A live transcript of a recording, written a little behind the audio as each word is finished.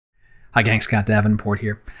Hi gang, Scott Davenport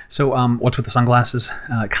here. So what's with the sunglasses?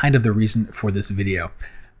 Kind of the reason for this video.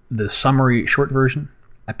 The summary short version,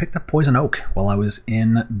 I picked up poison oak while I was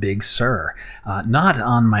in Big Sur. Not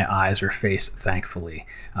on my eyes or face, thankfully,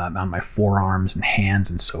 on my forearms and hands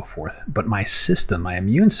and so forth. But my system, my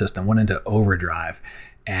immune system, went into overdrive.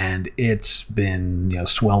 And it's been,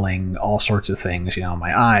 swelling all sorts of things,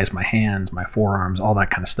 my eyes, my hands, my forearms, all that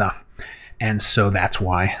kind of stuff. And so that's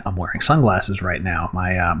why I'm wearing sunglasses right now.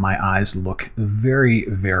 My eyes look very,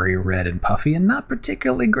 very red and puffy and not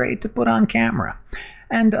particularly great to put on camera.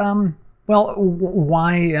 And, well,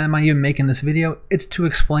 why am I even making this video? It's to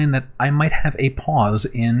explain that I might have a pause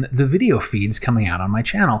in the video feeds coming out on my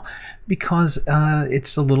channel because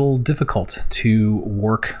it's a little difficult to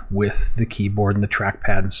work with the keyboard and the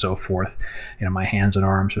trackpad and so forth. My hands and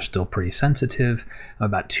arms are still pretty sensitive. I'm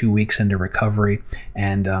about 2 weeks into recovery,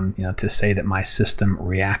 and to say that my system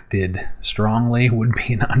reacted strongly would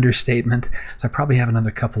be an understatement. So I probably have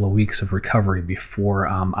another couple of weeks of recovery before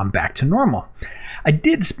I'm back to normal. I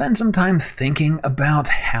did spend some time thinking about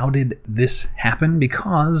how did this happen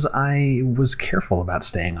because I was careful about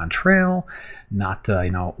staying on trail, not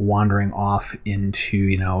wandering off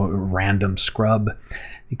into random scrub,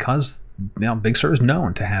 because Big Sur is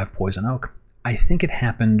known to have poison oak. I think it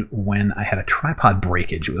happened when I had a tripod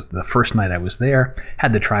breakage. It was the first night I was there,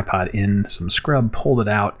 had the tripod in some scrub, pulled it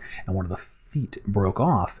out, and one of the feet broke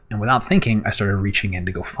off. And without thinking, I started reaching in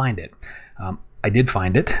to go find it. I did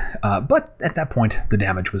find it, but at that point, the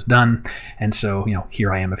damage was done. And so,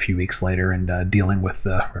 here I am a few weeks later and dealing with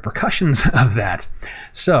the repercussions of that.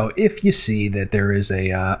 So if you see that there is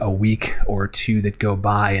a week or two that go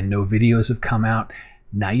by and no videos have come out,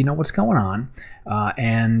 now you know what's going on.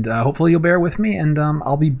 And hopefully you'll bear with me, and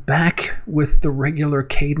I'll be back with the regular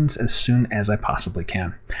cadence as soon as I possibly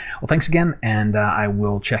can. Well, thanks again, and I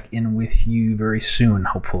will check in with you very soon,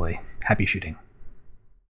 hopefully. Happy shooting.